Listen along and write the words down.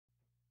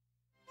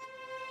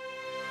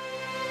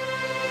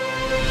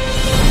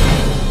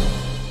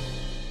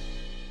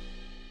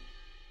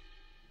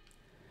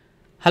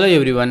Hello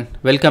everyone,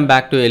 welcome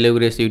back to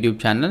YellowGreys YouTube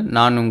channel.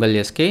 நான் உங்கள்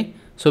SK.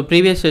 So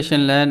previous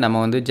sessionல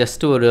நம்ம வந்து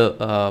just ஒரு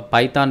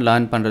Python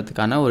learn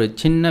பண்றதுக்கான ஒரு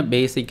சின்ன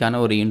பேசிக்கான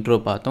ஒரு intro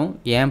பார்த்தோம்.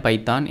 ஏன்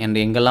Python and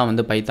எங்கெல்லாம்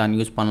வந்து Python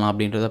யூஸ் பண்ணலாம்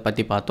அப்படின்றத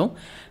பத்தி பார்த்தோம்.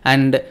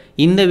 And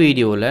இந்த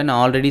வீடியோல நான்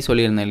ஆல்ரெடி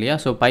சொல்லியிருந்தேன் இல்லையா,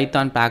 so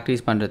Python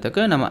practice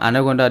பண்றதுக்கு நம்ம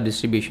Anaconda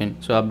distribution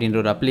so அப்படின்ற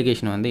ஒரு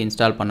அப்ளிகேஷன் வந்து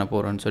இன்ஸ்டால் பண்ண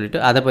போறோம்னு சொல்லிட்டு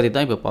அதை பத்தி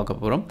தான் இப்போ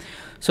பார்க்க போறோம்.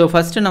 So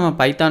first நம்ம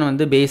Python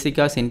வந்து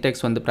பேசிக்கா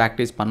syntax வந்து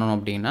practice பண்ணனும்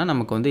அப்படினா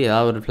நமக்கு வந்து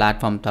ஏதாவது ஒரு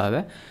platform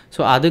தேவை.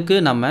 So அதுக்கு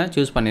நம்ம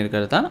சூஸ்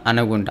பண்ணியிருக்கிறது தான்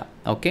Anaconda.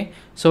 ஓகே,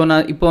 ஸோ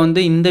நான் இப்போ வந்து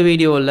இந்த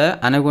வீடியோவில்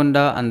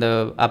Anaconda அந்த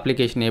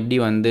அப்ளிகேஷன் எப்படி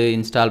வந்து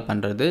இன்ஸ்டால்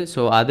பண்ணுறது,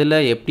 ஸோ அதில்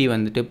எப்படி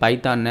வந்துட்டு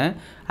பைத்தானை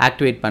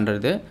ஆக்டிவேட்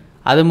பண்ணுறது,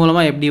 அது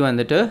மூலமாக எப்படி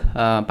வந்துட்டு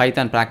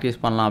பைத்தான் ப்ராக்டிஸ்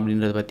பண்ணலாம்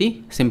அப்படின்றத பற்றி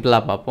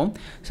சிம்பிளாக பார்ப்போம்.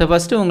 ஸோ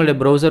ஃபஸ்ட்டு உங்களுடைய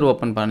ப்ரௌசர்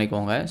ஓப்பன்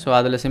பண்ணிக்கோங்க. ஸோ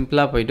அதில்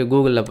சிம்பிளாக போய்ட்டு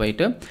கூகுளில்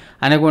போய்ட்டு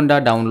Anaconda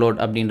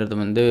டவுன்லோட் அப்படின்றது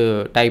வந்து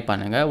டைப்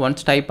பண்ணுங்கள்.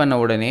 ஒன்ஸ் டைப் பண்ண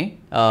உடனே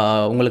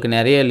உங்களுக்கு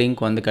நிறைய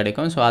லிங்க் வந்து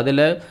கிடைக்கும். ஸோ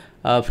அதில்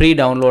ஃப்ரீ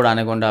டவுன்லோட்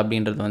Anaconda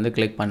அப்படின்றது வந்து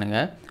கிளிக்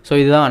பண்ணுங்கள். ஸோ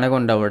இதுதான்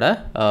Anacondaவோட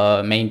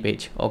மெயின்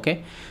பேஜ். ஓகே,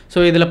 ஸோ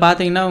இதில்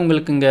பார்த்தீங்கன்னா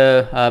உங்களுக்கு இங்கே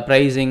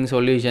ப்ரைஸிங்,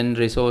 சொல்யூஷன்,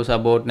 ரிசோர்ஸ்,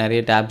 அபவுட்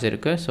நிறைய டேப்ஸ்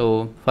இருக்குது. So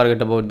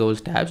forget about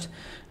those tabs.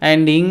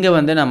 And இங்கே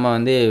வந்து நம்ம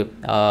வந்து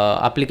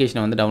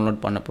அப்ளிகேஷனை வந்து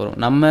டவுன்லோட் பண்ண போகிறோம்.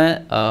 நம்ம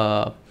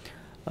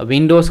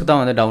விண்டோஸ்க்கு தான்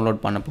வந்து டவுன்லோட்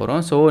பண்ண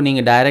போகிறோம். ஸோ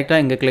நீங்கள்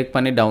டைரெக்டாக இங்கே கிளிக்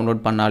பண்ணி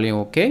டவுன்லோட் பண்ணாலும்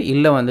ஓகே,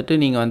 இல்லை வந்துட்டு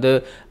நீங்கள் வந்து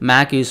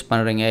மேக் யூஸ்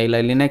பண்ணுறீங்க இல்லை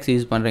லினக்ஸ்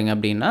யூஸ் பண்ணுறீங்க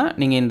அப்படின்னா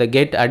நீங்கள் இந்த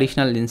கெட்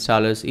அடிஷ்னல்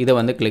இன்ஸ்டாலர்ஸ் இதை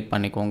வந்து கிளிக்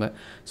பண்ணிக்கோங்க.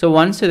 ஸோ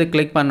ஒன்ஸ் இதை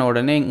கிளிக் பண்ண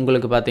உடனே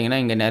உங்களுக்கு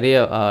பார்த்தீங்கன்னா இங்கே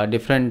நிறைய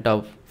டிஃப்ரெண்ட்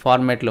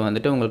ஃபார்மேட்டில்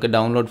வந்துட்டு உங்களுக்கு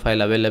டவுன்லோட்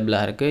ஃபைல்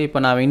அவைலபிளாக இருக்குது.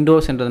 இப்போ நான்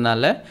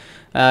விண்டோஸ்ன்றதுனால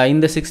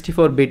இந்த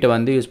 64 பிட்டை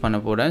வந்து யூஸ் பண்ண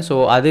போகிறேன். ஸோ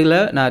அதில்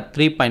நான்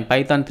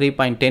பைத்தான்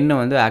 3.10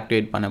 வந்து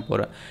ஆக்டிவேட் பண்ண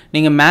போகிறேன்.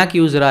 நீங்கள் மேக்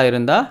யூஸராக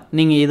இருந்தால்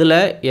நீங்கள் இதில்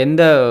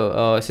எந்த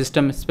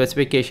சிஸ்டம்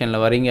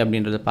ஸ்பெசிஃபிகேஷனில் வரீங்க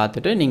அப்படின்றத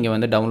பார்த்துட்டு நீங்கள்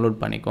வந்து டவுன்லோட்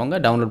பண்ணிக்கோங்க,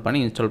 டவுன்லோட்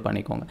பண்ணி இன்ஸ்டால்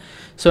பண்ணிக்கோங்க.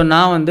 ஸோ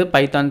நான் வந்து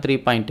பைத்தான்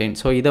 3.10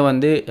 ஸோ இதை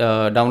வந்து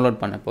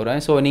டவுன்லோட் பண்ண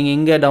போகிறேன். ஸோ நீங்கள்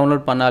இங்கே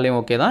டவுன்லோட் பண்ணாலையும்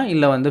ஓகே தான்,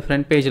 இல்லை வந்து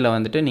ஃப்ரண்ட் பேஜில்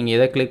வந்துட்டு நீங்கள்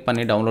எதை கிளிக்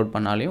பண்ணி டவுன்லோட்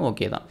பண்ணாலையும்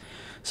ஓகே தான்.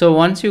 So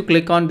once you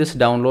click on this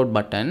download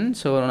button,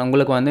 so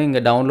உங்களுக்கு வந்து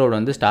இங்கே டவுன்லோட்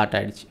வந்து ஸ்டார்ட்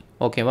ஆகிடுச்சு.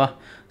 ஓகேவா,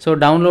 ஸோ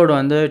டவுன்லோட்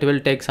வந்து it will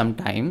take some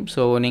time.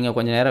 So நீங்கள்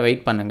கொஞ்சம் நேரம்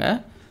வெயிட் பண்ணுங்கள்.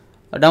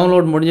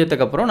 டவுன்லோட்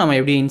முடிஞ்சதுக்கப்புறம் நம்ம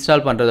எப்படி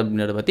இன்ஸ்டால் பண்ணுறது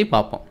அப்படின்றத பற்றி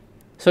பார்ப்போம்.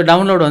 ஸோ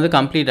டவுன்லோட் வந்து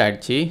கம்ப்ளீட்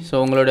ஆகிடுச்சு. ஸோ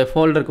உங்களுடைய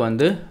ஃபோல்டருக்கு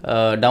வந்து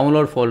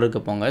டவுன்லோட்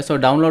ஃபோல்டருக்கு போங்க. ஸோ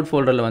டவுன்லோட்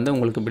ஃபோல்டரில் வந்து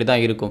உங்களுக்கு இப்படி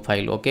தான் இருக்கும்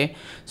ஃபைல். ஓகே,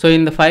 ஸோ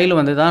இந்த ஃபைல்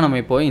வந்து தான்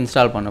நம்ம இப்போ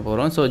இன்ஸ்டால் பண்ண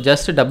போகிறோம். So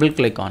just double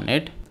click on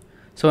it.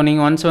 So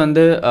நீங்கள் ஒன்ஸ்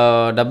வந்து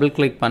டபுள்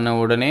கிளிக் பண்ண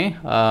உடனே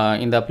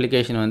இந்த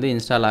அப்ளிகேஷன் வந்து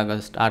இன்ஸ்டால் ஆக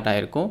ஸ்டார்ட்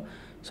ஆகிருக்கும்.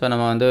 ஸோ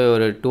நம்ம வந்து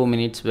ஒரு 2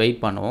 மினிட்ஸ்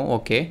வெயிட் பண்ணுவோம்.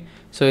 ஓகே,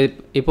 ஸோ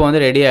இப்போ வந்து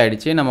ரெடி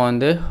ஆகிடுச்சு. நம்ம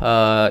வந்து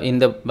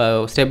இந்த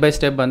ஸ்டெப் பை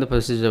ஸ்டெப் வந்து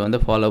ப்ரொசீஜர் வந்து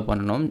ஃபாலோ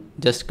பண்ணணும்.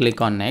 Just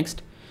click on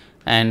next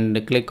and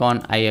click on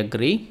I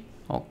agree.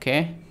 Okay,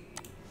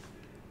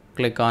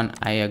 click on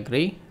I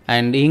agree.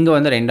 And இங்கே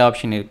வந்து 2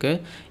 ஆப்ஷன் இருக்குது.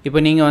 இப்போ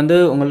நீங்கள் வந்து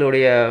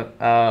உங்களுடைய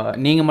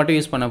நீங்கள் மட்டும்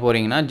யூஸ் பண்ண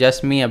போகிறீங்கன்னா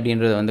ஜஸ்ட் மீ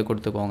அப்படின்றத வந்து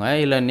கொடுத்துக்கோங்க.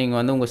 இல்லை நீங்கள்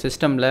வந்து உங்கள்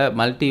சிஸ்டமில்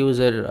மல்டி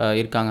யூசர்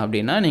இருக்காங்க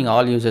அப்படின்னா நீங்கள்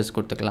ஆல் யூசர்ஸ்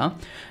கொடுத்துக்கலாம்.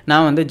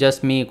 நான் வந்து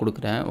ஜஸ்ட் மீ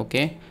கொடுக்குறேன்.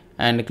 Okay,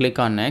 and click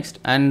on next.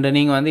 And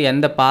நீங்கள் வந்து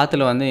எந்த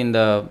பாத்தில் வந்து இந்த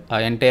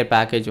என்டையர்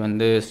பேக்கேஜ்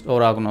வந்து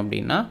ஸ்டோர் ஆகணும்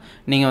அப்படின்னா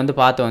நீங்கள் வந்து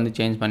பாத்தை வந்து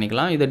சேஞ்ச்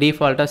பண்ணிக்கலாம். இது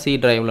டிஃபால்ட்டாக C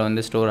ட்ரைவில்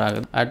வந்து ஸ்டோர்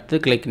ஆகுது. அடுத்து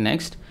கிளிக்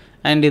நெக்ஸ்ட்.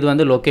 அண்ட் இது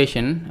வந்து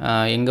லொக்கேஷன்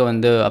எங்கே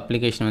வந்து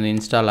அப்ளிகேஷன் வந்து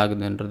இன்ஸ்டால்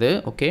ஆகுதுன்றது.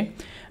 ஓகே,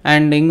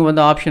 அண்ட் இங்கே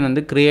வந்து ஆப்ஷன்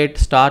வந்து create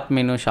start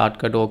menu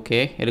shortcut. Okay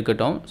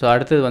இருக்கட்டும். ஸோ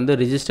அடுத்தது வந்து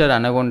register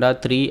Anaconda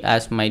 3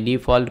 as my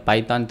default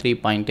Python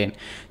 3.10.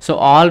 So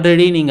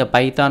already நீங்கள்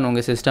பைத்தான்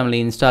உங்கள் சிஸ்டமில்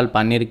இன்ஸ்டால்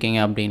பண்ணியிருக்கீங்க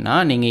அப்படின்னா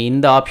நீங்கள்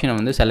இந்த ஆப்ஷனை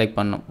வந்து செலக்ட்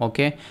பண்ணணும்.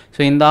 ஓகே,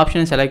 ஸோ இந்த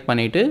ஆப்ஷனை செலக்ட்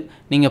பண்ணிவிட்டு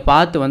நீங்கள்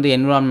பார்த்து வந்து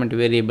என்விரான்மெண்ட்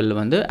வேரியபிள்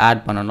வந்து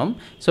ஆட் பண்ணணும்.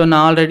 ஸோ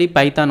நான் ஆல்ரெடி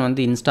பைத்தான்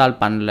வந்து இன்ஸ்டால்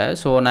பண்ணல.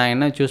 ஸோ நான்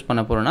என்ன சூஸ்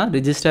பண்ண போகிறேன்னா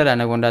register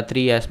Anaconda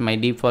 3 as my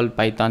default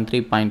Python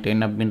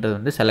 3.10 அப்படின்றது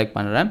வந்து செலக்ட்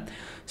பண்ணுறேன்.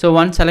 ஸோ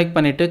ஒன்ஸ் செலக்ட்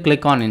பண்ணிவிட்டு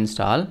கிளிக் ஆன்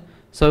இன்ஸ்டால்.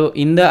 ஸோ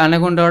இந்த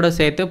Anacondaவோட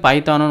சேர்த்து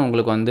பைத்தானும்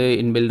உங்களுக்கு வந்து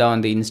இன்பில்டாக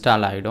வந்து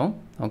இன்ஸ்டால் ஆகிடும்.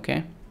 Okay,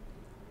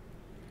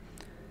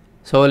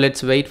 so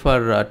let's wait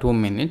for 2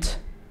 minutes.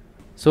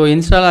 So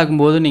install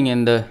ஆகும்போது நீங்கள்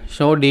இந்த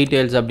ஷோ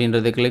டீட்டெயில்ஸ்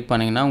அப்படின்றத கிளிக்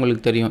பண்ணிங்கன்னா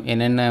உங்களுக்கு தெரியும்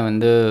என்னென்ன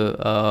வந்து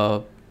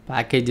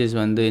பேக்கேஜஸ்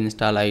வந்து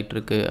இன்ஸ்டால்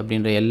ஆகிட்டுருக்கு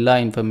அப்படின்ற எல்லா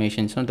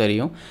இன்ஃபர்மேஷன்ஸும்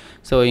தெரியும்.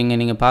 ஸோ இங்கே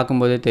நீங்கள்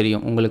பார்க்கும்போதே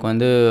தெரியும் உங்களுக்கு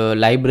வந்து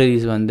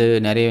லைப்ரரிஸ் வந்து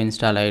நிறைய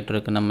இன்ஸ்டால்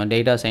ஆகிட்டுருக்கு. நம்ம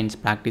டேட்டா சயின்ஸ்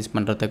ப்ராக்டிஸ்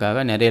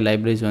பண்ணுறதுக்காக நிறைய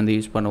லைப்ரரிஸ் வந்து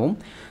யூஸ் பண்ணுவோம்.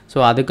 ஸோ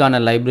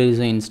அதுக்கான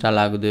லைப்ரரிஸும்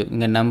இன்ஸ்டால் ஆகுது.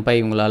 இங்கே நம்பை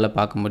உங்களால்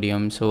பார்க்க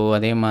முடியும். ஸோ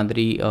அதே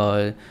மாதிரி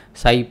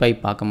சைபை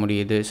பார்க்க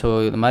முடியுது. ஸோ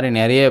இது மாதிரி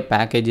நிறைய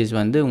பேக்கேஜஸ்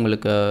வந்து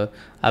உங்களுக்கு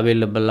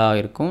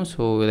அவைலபிளாக இருக்கும்.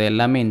 ஸோ இது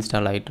எல்லாமே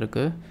இன்ஸ்டால்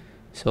ஆகிட்டுருக்கு.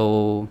 ஸோ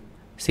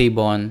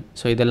சிபான்,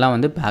 ஸோ இதெல்லாம்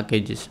வந்து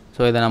பேக்கேஜஸ்.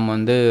 ஸோ இதை நம்ம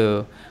வந்து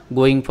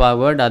கோயிங்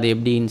ஃபார்வர்ட் அதை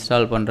எப்படி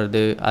இன்ஸ்டால்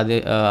பண்ணுறது,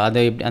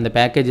 அதை எப்படி அந்த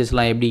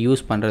பேக்கேஜஸ்லாம் எப்படி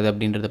யூஸ் பண்ணுறது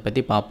அப்படின்றத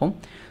பற்றி பார்ப்போம்.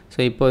 ஸோ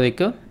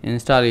இப்போதைக்கு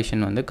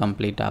இன்ஸ்டாலேஷன் வந்து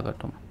கம்ப்ளீட்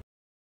ஆகட்டும்.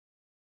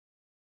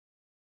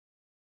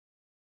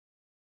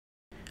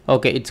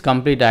 ஓகே, இட்ஸ்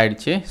கம்ப்ளீட்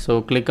ஆகிடுச்சு. So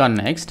click on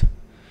next.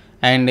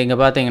 And இங்கே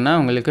பார்த்தீங்கன்னா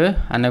உங்களுக்கு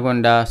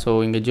Anaconda, ஸோ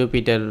இங்கே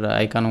Jupyter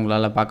ஐக்கான்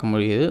உங்களால் பார்க்க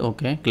முடியுது.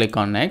 Okay, click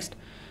on next.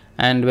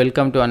 and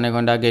welcome to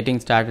Anaconda, getting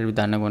started with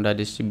Anaconda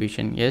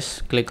distribution.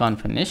 Yes, click on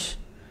finish.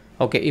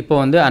 Okay, இப்போ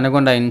வந்து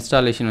Anaconda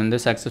இன்ஸ்டாலேஷன் வந்து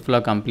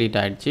சக்ஸஸ்ஃபுல்லாக கம்ப்ளீட்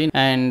ஆகிடுச்சு.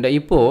 அண்ட்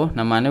இப்போது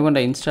நம்ம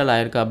Anaconda இன்ஸ்டால்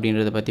ஆயிருக்கா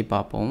அப்படின்றத பற்றி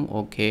பார்ப்போம்.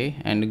 Okay,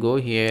 and go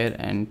here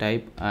and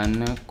type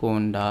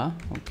Anaconda.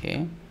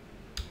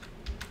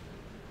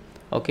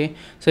 Okay,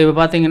 so இப்போ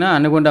பார்த்தீங்கன்னா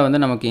Anaconda வந்து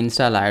நமக்கு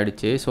இன்ஸ்டால்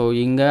ஆகிடுச்சு. ஸோ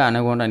இங்கே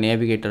Anaconda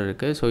நேவிகேட்டர்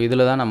இருக்குது. ஸோ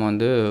இதில் தான் நம்ம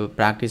வந்து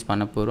ப்ராக்டிஸ்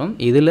பண்ண போகிறோம்.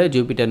 இதில்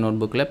Jupyter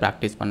நோட்புக்கில்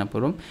ப்ராக்டிஸ் பண்ண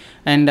போகிறோம்.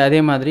 அண்ட் அதே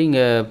மாதிரி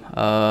இங்கே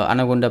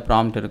Anaconda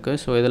ப்ராம்ப்ட் இருக்குது.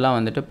 ஸோ இதெல்லாம்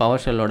வந்துட்டு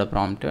பவர் ஷெல்லோட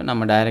ப்ராம்ப்ட்.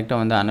 நம்ம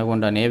டைரெக்டாக வந்து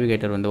Anaconda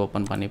நேவிகேட்டர் வந்து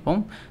ஓப்பன்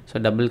பண்ணிப்போம்.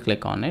 So double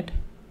click on it.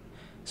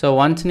 So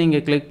once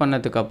நீங்கள் கிளிக்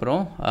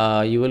பண்ணதுக்கப்புறம்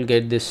you will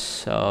get this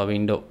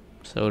window.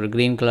 So ஒரு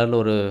க்ரீன்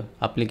கலரில் ஒரு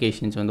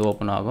அப்ளிகேஷன்ஸ் வந்து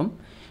ஓப்பன் ஆகும்.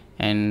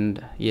 அண்ட்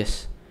எஸ்,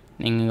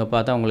 நீங்கள் இங்கே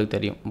பார்த்தா உங்களுக்கு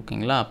தெரியும்.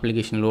 ஓகேங்களா,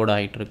 அப்ளிகேஷன் லோட்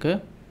ஆகிட்டுருக்கு.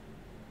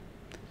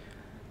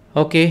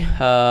 ஓகே,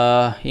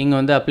 இங்கே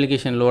வந்து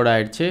அப்ளிகேஷன் லோட்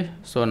ஆகிடுச்சு.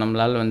 ஸோ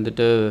நம்மளால்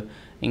வந்துட்டு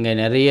இங்கே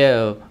நிறைய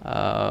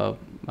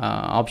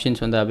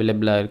ஆப்ஷன்ஸ் வந்து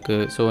அவைலபிளாக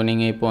இருக்குது. ஸோ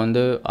நீங்கள் இப்போ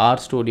வந்து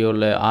ஆர்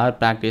ஸ்டூடியோவில் ஆர்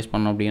ப்ராக்டிஸ்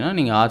பண்ணோம் அப்படின்னா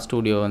நீங்கள் ஆர்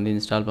ஸ்டூடியோ வந்து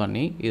இன்ஸ்டால்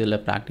பண்ணி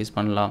இதில் ப்ராக்டிஸ்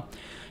பண்ணலாம்.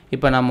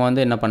 இப்போ நம்ம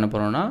வந்து என்ன பண்ண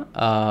போகிறோம்னா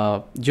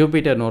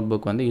Jupyter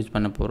நோட்புக் வந்து யூஸ்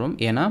பண்ண போகிறோம்.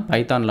 ஏன்னா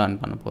பைத்தான் லேர்ன்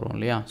பண்ண போகிறோம்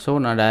இல்லையா. ஸோ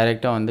நான்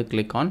டைரெக்டாக வந்து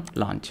click on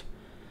launch.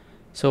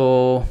 So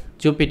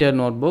Jupyter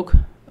notebook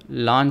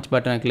launch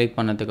பட்டனை கிளிக்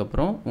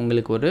பண்ணதுக்கப்புறம்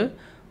உங்களுக்கு ஒரு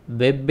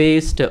வெப்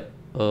பேஸ்டு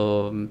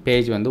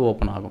பேஜ் வந்து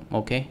ஓப்பன் ஆகும்.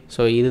 ஓகே,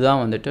 ஸோ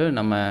இதுதான் வந்துட்டு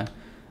நம்ம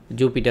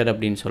Jupyter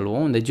அப்படின்னு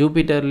சொல்லுவோம். இந்த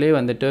Jupyterலேயே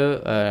வந்துட்டு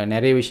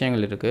நிறைய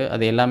விஷயங்கள் இருக்குது.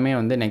 அது எல்லாமே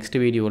வந்து நெக்ஸ்ட்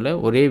வீடியோவில்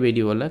ஒரே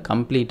வீடியோவில்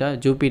கம்ப்ளீட்டாக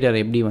Jupyter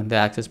எப்படி வந்து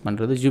ஆக்சஸ்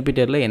பண்ணுறது,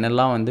 Jupyterல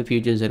என்னெல்லாம் வந்து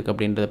ஃபியூச்சர்ஸ் இருக்குது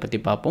அப்படின்றத பற்றி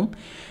பார்ப்போம்.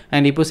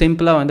 அண்ட் இப்போ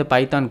சிம்பிளாக வந்து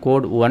Python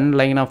code 1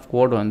 line of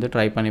code வந்து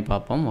ட்ரை பண்ணி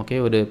பார்ப்போம். ஓகே,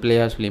 ஒரு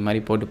பிளேயர் சொல்லி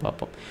மாதிரி போட்டு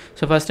பார்ப்போம்.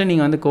 ஸோ ஃபஸ்ட்டு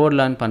நீங்கள் வந்து கோட்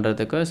லேர்ன்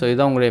பண்ணுறதுக்கு ஸோ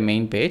இதுதான் உங்களுடைய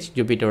main page,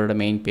 Jupyteரோட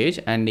main page.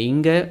 And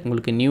இங்கே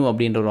உங்களுக்கு நியூ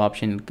அப்படின்ற ஒரு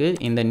ஆப்ஷன் இருக்குது.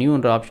 இந்த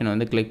நியூன்ற ஆப்ஷனை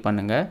வந்து கிளிக்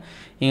பண்ணுங்கள்.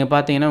 இங்கே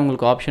பார்த்தீங்கன்னா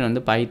உங்களுக்கு ஆப்ஷன்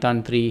வந்து Python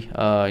 3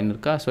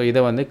 இருக்கா. ஸோ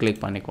இதை வந்து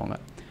கிளிக் பண்ணிக்கோங்க.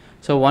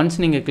 ஸோ ஒன்ஸ்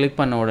நீங்கள் கிளிக்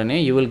பண்ண உடனே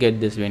you will get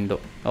this window.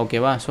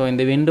 ஓகேவா. ஸோ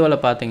இந்த விண்டோவில்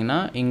பார்த்தீங்கன்னா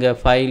இங்கே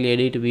ஃபைல்,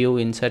 எடிட், வியூ,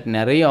 இன்சர்ட்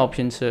நிறைய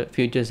ஆப்ஷன்ஸ்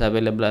ஃபியூச்சர்ஸ்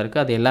அவைலபிளாக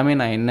இருக்குது. அது எல்லாமே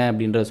நான் என்ன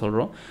அப்படின்றத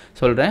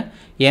சொல்கிறேன்.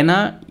 ஏன்னா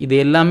இது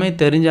எல்லாமே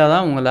தெரிஞ்சால்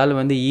தான் உங்களால்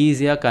வந்து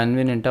ஈஸியாக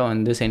கன்வீனியண்ட்டாக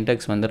வந்து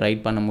சென்டெக்ஸ் வந்து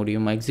ரைட் பண்ண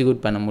முடியும்,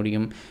 எக்ஸிக்யூட் பண்ண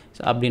முடியும்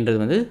அப்படின்றது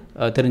வந்து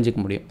தெரிஞ்சுக்க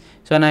முடியும்.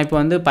 ஸோ நான் இப்போ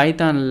வந்து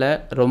பைத்தானில்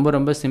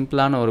ரொம்ப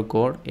சிம்பிளான ஒரு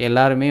கோட்,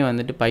 எல்லாருமே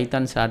வந்துட்டு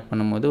பைத்தான் ஸ்டார்ட்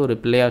பண்ணும்போது ஒரு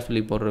பிள்ளையார்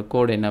சொல்லி போடுற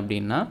கோட் என்ன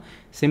அப்படின்னா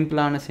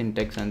சிம்பிளான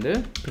சின்டெக்ஸ் வந்து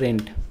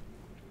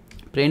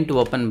print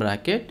open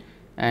bracket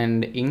and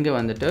இங்கே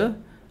வந்துட்டு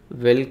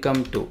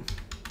welcome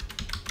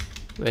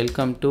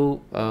to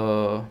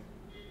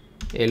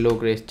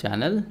YellowGreys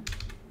channel,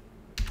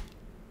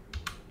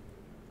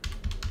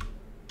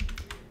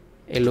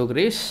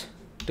 YellowGreys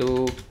to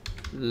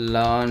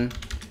learn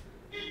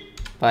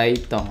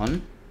Python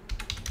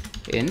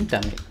in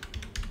Tamil.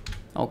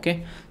 Okay,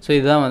 so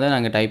இதுதான் வந்து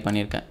நாங்கள் டைப்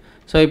பண்ணியிருக்கேன்.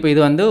 ஸோ இப்போ இது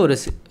வந்து ஒரு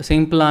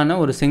சிம்பிளான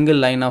ஒரு சிங்கிள்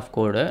லைன் ஆஃப்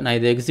கோடு. நான்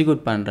இதை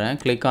எக்ஸிக்யூட் பண்ணுறேன்.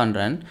 Click on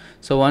run.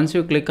 So once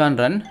you click on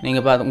run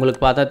நீங்கள்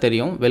உங்களுக்கு பார்த்தா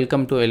தெரியும்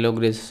welcome to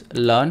YellowGreys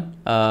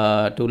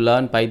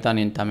learn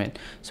Python in Tamil.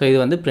 So இது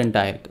வந்து பிரிண்ட்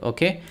ஆகிருக்கு.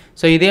 ஓகே,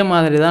 ஸோ இதே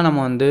மாதிரி தான் நம்ம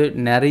வந்து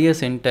நிறைய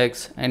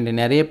சின்டெக்ஸ் அண்ட்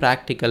நிறைய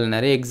ப்ராக்டிக்கல்,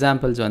 நிறைய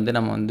எக்ஸாம்பிள்ஸ் வந்து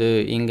நம்ம வந்து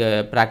இங்கே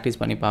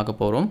ப்ராக்டிஸ் பண்ணி பார்க்க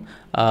போகிறோம்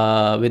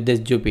with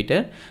this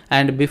Jupyter.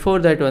 And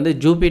before that வந்து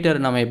Jupyter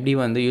நம்ம எப்படி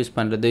வந்து யூஸ்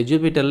பண்ணுறது,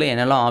 Jupyterல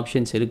என்னெல்லாம்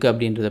ஆப்ஷன்ஸ் இருக்குது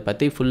அப்படின்றத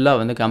பற்றி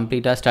ஃபுல்லாக வந்து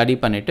கம்ப்ளீட்டாக ஸ்டடி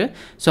பண்ணிவிட்டு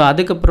ஸோ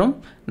அதுக்கப்புறம்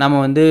நம்ம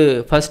வந்து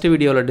ஃபஸ்ட்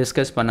வீடியோவில்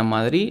டிஸ்கஸ் பண்ண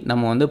மாதிரி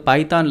நம்ம வந்து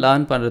பைத்தான்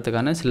லேர்ன்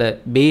பண்ணுறதுக்கான சில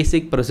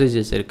பேசிக்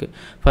ப்ரொசீஜர்ஸ் இருக்குது.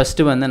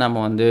 ஃபஸ்ட்டு வந்து நம்ம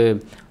வந்து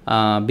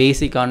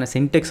பேசிக்கான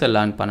சின்டெக்ஸை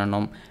லேர்ன்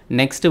பண்ணணும்.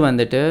 நெக்ஸ்ட்டு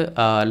வந்துட்டு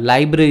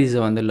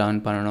லைப்ரரிஸை வந்து லேர்ன்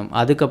பண்ணணும்.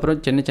 அதுக்கப்புறம்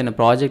சின்ன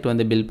ப்ராஜெக்ட்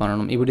வந்து பில்ட்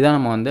பண்ணணும். இப்படி தான்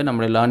நம்ம வந்து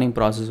நம்மளுடைய லேர்னிங்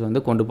ப்ராசஸ்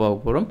வந்து கொண்டு போக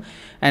போகிறோம்.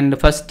 அண்ட்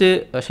ஃபஸ்ட்டு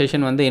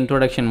செஷன் வந்து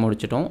இன்ட்ரோடக்ஷன்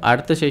முடிச்சிட்டோம்.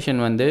 அடுத்த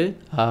செஷன் வந்து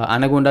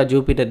Anaconda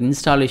Jupyter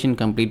இன்ஸ்டாலேஷன்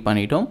கம்ப்ளீட்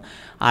பண்ணிட்டோம்.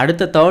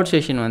 அடுத்த தேர்ட்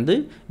செஷன் வந்து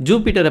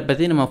Jupyterரை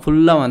பற்றி நம்ம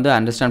ஃபுல்லாக வந்து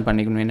அண்டர்ஸ்டாண்ட்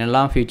பண்ணிக்கணும்,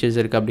 என்னெல்லாம் ஃபீச்சர்ஸ்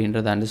இருக்குது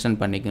அப்படின்றத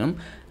அண்டர்ஸ்டாண்ட் பண்ணிக்கணும்.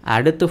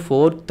 அடுத்து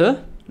ஃபோர்த்து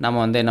நம்ம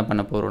வந்து என்ன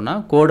பண்ண போகிறோம்னா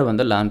கோடை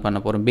வந்து லேர்ன் பண்ண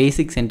போகிறோம்.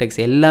 பேசிக் சின்டெக்ஸ்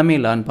எல்லாமே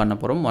லேர்ன் பண்ண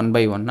போகிறோம் 1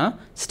 by 1.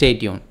 Stay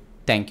tune.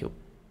 தேங்க்யூ.